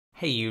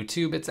Hey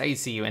YouTube, it's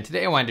ICU, and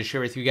today I wanted to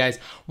share with you guys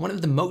one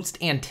of the most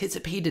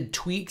anticipated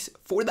tweaks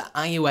for the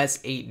iOS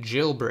 8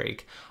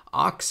 jailbreak,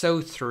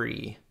 Auxo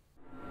 3.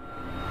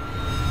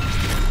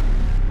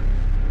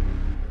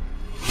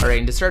 Alright,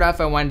 and to start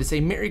off, I wanted to say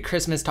Merry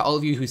Christmas to all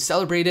of you who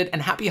celebrated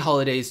and Happy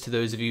Holidays to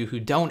those of you who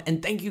don't,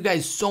 and thank you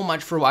guys so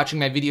much for watching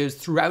my videos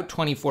throughout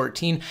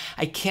 2014.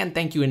 I can't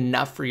thank you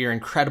enough for your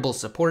incredible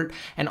support,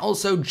 and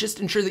also just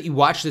ensure that you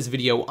watch this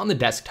video on the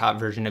desktop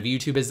version of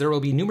YouTube, as there will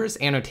be numerous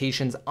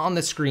annotations on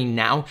the screen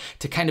now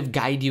to kind of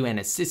guide you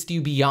and assist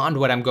you beyond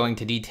what I'm going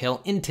to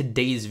detail in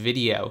today's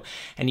video.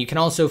 And you can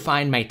also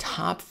find my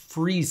top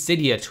free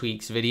Cydia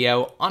tweaks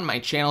video on my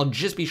channel.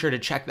 Just be sure to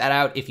check that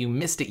out if you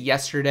missed it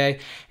yesterday,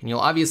 and you'll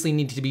obviously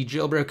need to be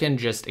jailbroken.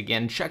 Just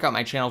again, check out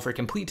my channel for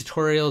complete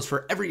tutorials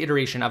for every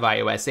iteration of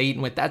iOS 8.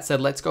 And with that said,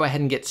 let's go ahead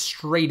and get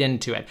straight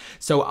into it.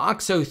 So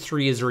Auxo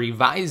 3 is a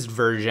revised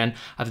version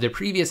of the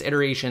previous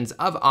iterations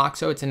of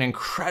Auxo. It's an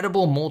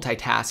incredible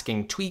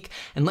multitasking tweak,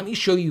 and let me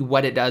show you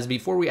what it does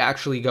before we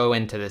actually go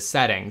into the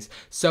settings.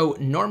 So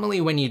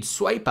normally when you'd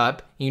swipe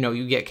up,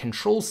 you get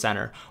Control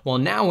Center. Well,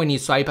 now when you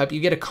swipe up, you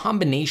get a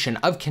combination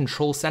of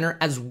Control Center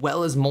as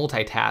well as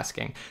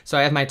multitasking. So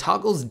I have my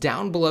toggles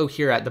down below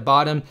here at the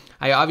bottom.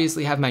 I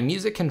obviously have my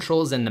music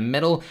controls in the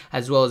middle,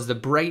 as well as the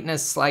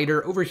brightness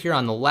slider over here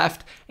on the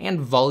left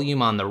and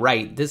volume on the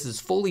right. This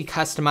is fully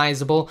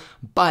customizable,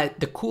 but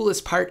the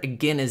coolest part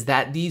again is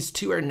that these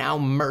two are now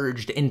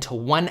merged into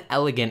one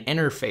elegant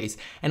interface,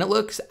 and it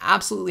looks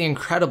absolutely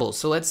incredible.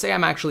 So let's say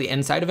I'm actually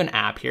inside of an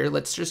app here.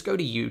 Let's just go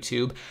to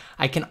YouTube.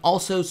 I can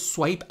also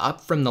swipe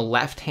up from the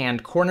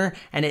left-hand corner,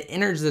 and it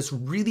enters this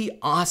really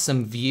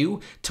awesome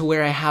view to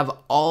where I have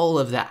all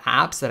of the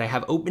apps that I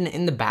have open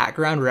in the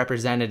background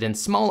represented in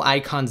small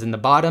icons in the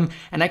bottom,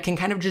 and I can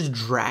kind of just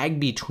drag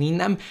between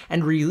them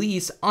and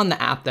release on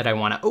the app that I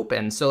want to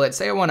open. So let's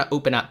say I want to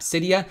open up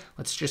Cydia.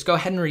 Let's just go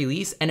ahead and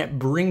release, and it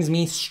brings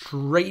me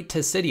straight to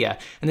Cydia.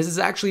 And this is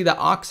actually the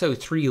Auxo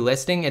 3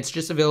 listing. It's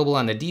just available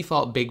on the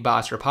default Big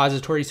Boss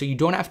repository, so you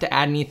don't have to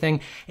add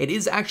anything. It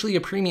is actually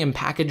a premium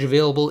package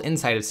available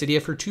inside of Cydia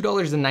for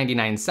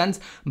 $2.99,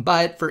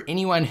 but for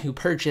anyone who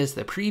purchased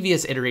the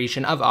previous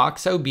iteration of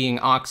Auxo, being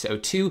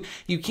Auxo 2,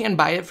 you can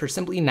buy it for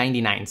simply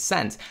 99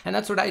 cents. And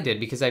that's what I did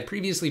because I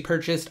previously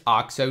purchased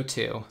Auxo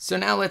 2. So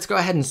now let's go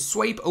ahead and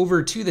swipe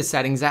over to the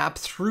settings app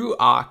through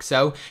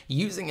Auxo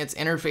using its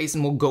interface,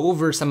 and we'll go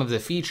over some of the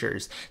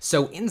features.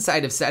 So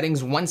inside of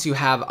settings, once you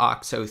have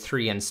Auxo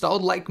 3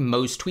 installed, like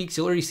most tweaks,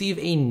 you'll receive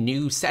a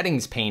new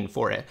settings pane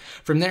for it.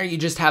 From there, you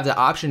just have the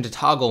option to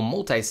toggle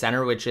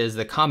multi-center, which is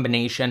the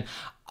combination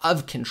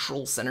of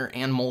Control Center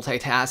and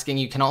multitasking.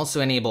 You can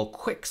also enable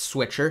Quick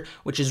Switcher,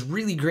 which is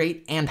really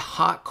great, and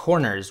Hot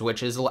Corners,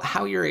 which is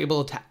how you're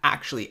able to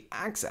actually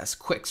access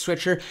Quick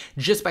Switcher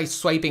just by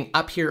swiping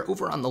up here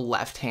over on the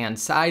left-hand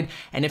side.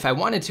 And if I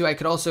wanted to, I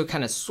could also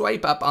kind of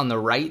swipe up on the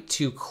right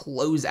to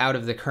close out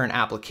of the current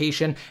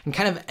application and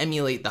kind of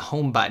emulate the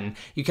home button.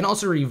 You can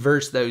also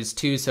reverse those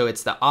too, so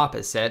it's the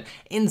opposite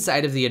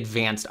inside of the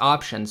advanced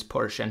options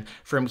portion.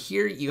 From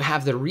here, you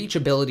have the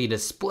reachability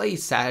display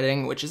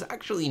setting, which is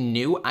actually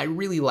new. I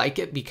really like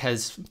it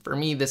because for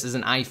me, this is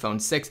an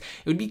iPhone 6. It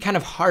would be kind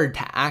of hard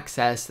to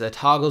access the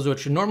toggles,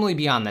 which would normally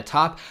be on the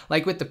top,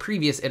 like with the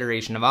previous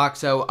iteration of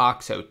Auxo,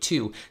 Auxo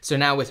 2. So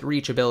now with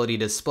reachability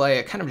display,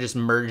 it kind of just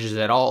merges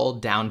it all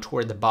down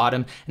toward the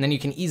bottom, and then you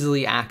can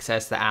easily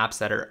access the apps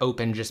that are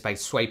open just by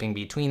swiping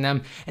between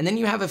them. And then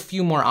you have a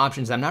few more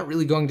options. I'm not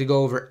really going to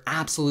go over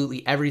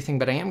absolutely everything,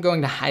 but I am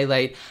going to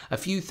highlight a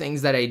few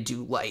things that I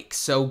do like.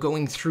 So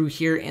going through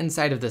here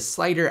inside of the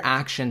slider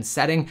action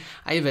setting,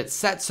 I have it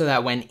set so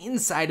that when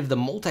inside of the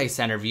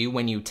multi-center view,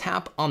 when you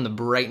tap on the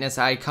brightness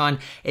icon,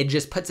 it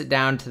just puts it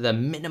down to the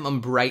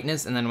minimum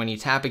brightness, and then when you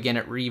tap again,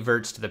 it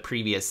reverts to the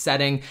previous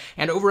setting.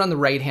 And over on the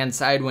right-hand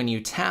side, when you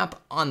tap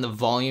on the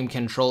volume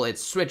control, it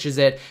switches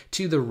it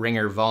to the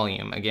ringer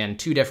volume. Again,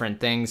 two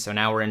different things. So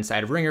now we're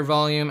inside of ringer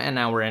volume, and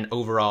now we're in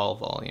overall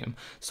volume.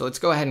 So let's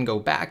go ahead and go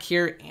back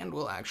here, and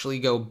we'll actually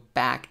go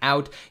back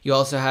out. You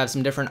also have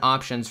some different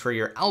options for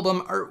your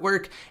album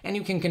artwork, and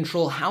you can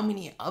control how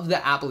many of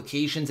the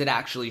applications it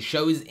actually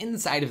shows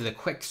inside of the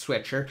Quick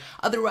Switcher.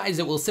 Otherwise,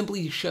 it will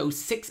simply show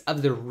 6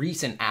 of the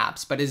recent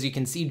apps. But as you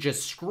can see,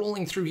 just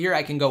scrolling through here,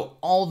 I can go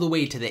all the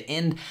way to the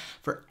end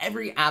for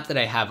every app that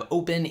I have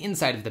open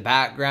inside of the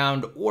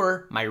background,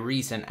 or my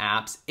recent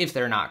apps if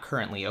they're not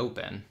currently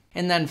open.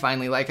 And then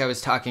finally, like I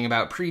was talking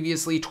about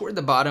previously, toward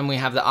the bottom, we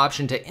have the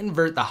option to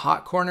invert the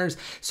hot corners.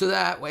 So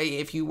that way,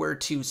 if you were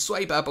to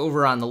swipe up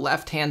over on the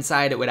left-hand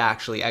side, it would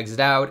actually exit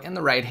out, and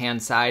the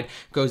right-hand side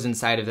goes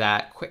inside of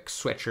that Quick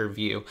Switcher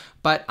view.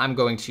 But I'm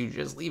going to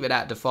just leave it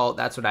at default.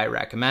 That's what I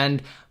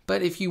recommend.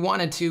 but if you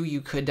wanted to,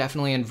 you could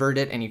definitely invert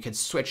it and you could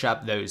switch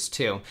up those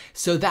too.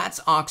 So that's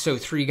Auxo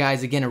 3,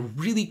 guys. Again, a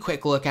really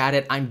quick look at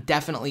it. I'm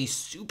definitely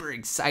super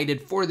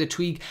excited for the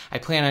tweak. I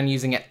plan on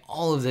using it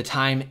all of the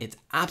time. It's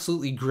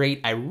absolutely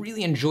great. I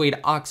really enjoyed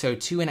Auxo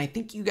 2, and I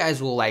think you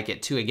guys will like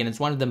it too. Again, it's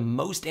one of the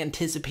most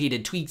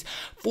anticipated tweaks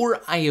for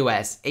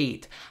iOS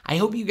 8. I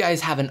hope you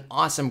guys have an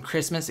awesome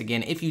Christmas.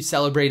 Again, if you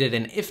celebrated,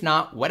 and if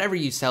not, whatever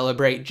you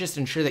celebrate, just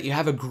ensure that you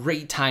have a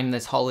great time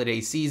this holiday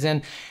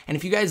season. And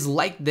if you guys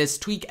like this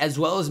tweak as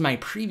well as my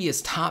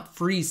previous top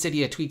free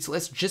Cydia tweaks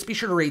list, just be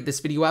sure to rate this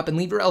video up and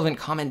leave a relevant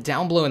comment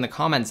down below in the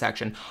comment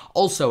section.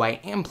 Also, I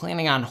am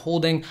planning on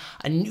holding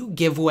a new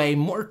giveaway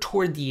more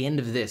toward the end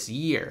of this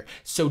year,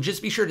 so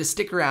just be sure to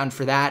stick around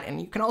for that,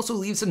 and you can also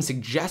leave some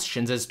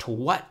suggestions as to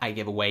what I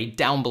give away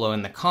down below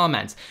in the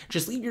comments.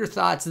 Just leave your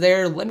thoughts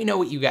there, let me know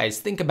what you guys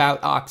think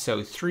about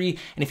Auxo 3,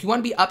 and if you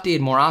want to be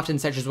updated more often,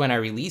 such as when I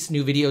release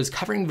new videos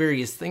covering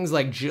various things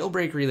like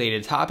jailbreak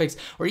related topics,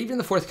 or even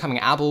the forthcoming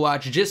Apple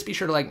Watch, just be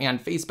sure to like me on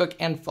Facebook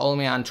and follow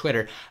me on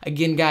Twitter.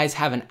 Again, guys,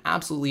 have an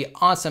absolutely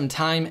awesome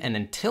time, and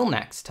until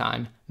next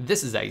time,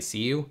 this is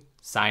ICU,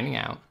 signing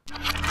out.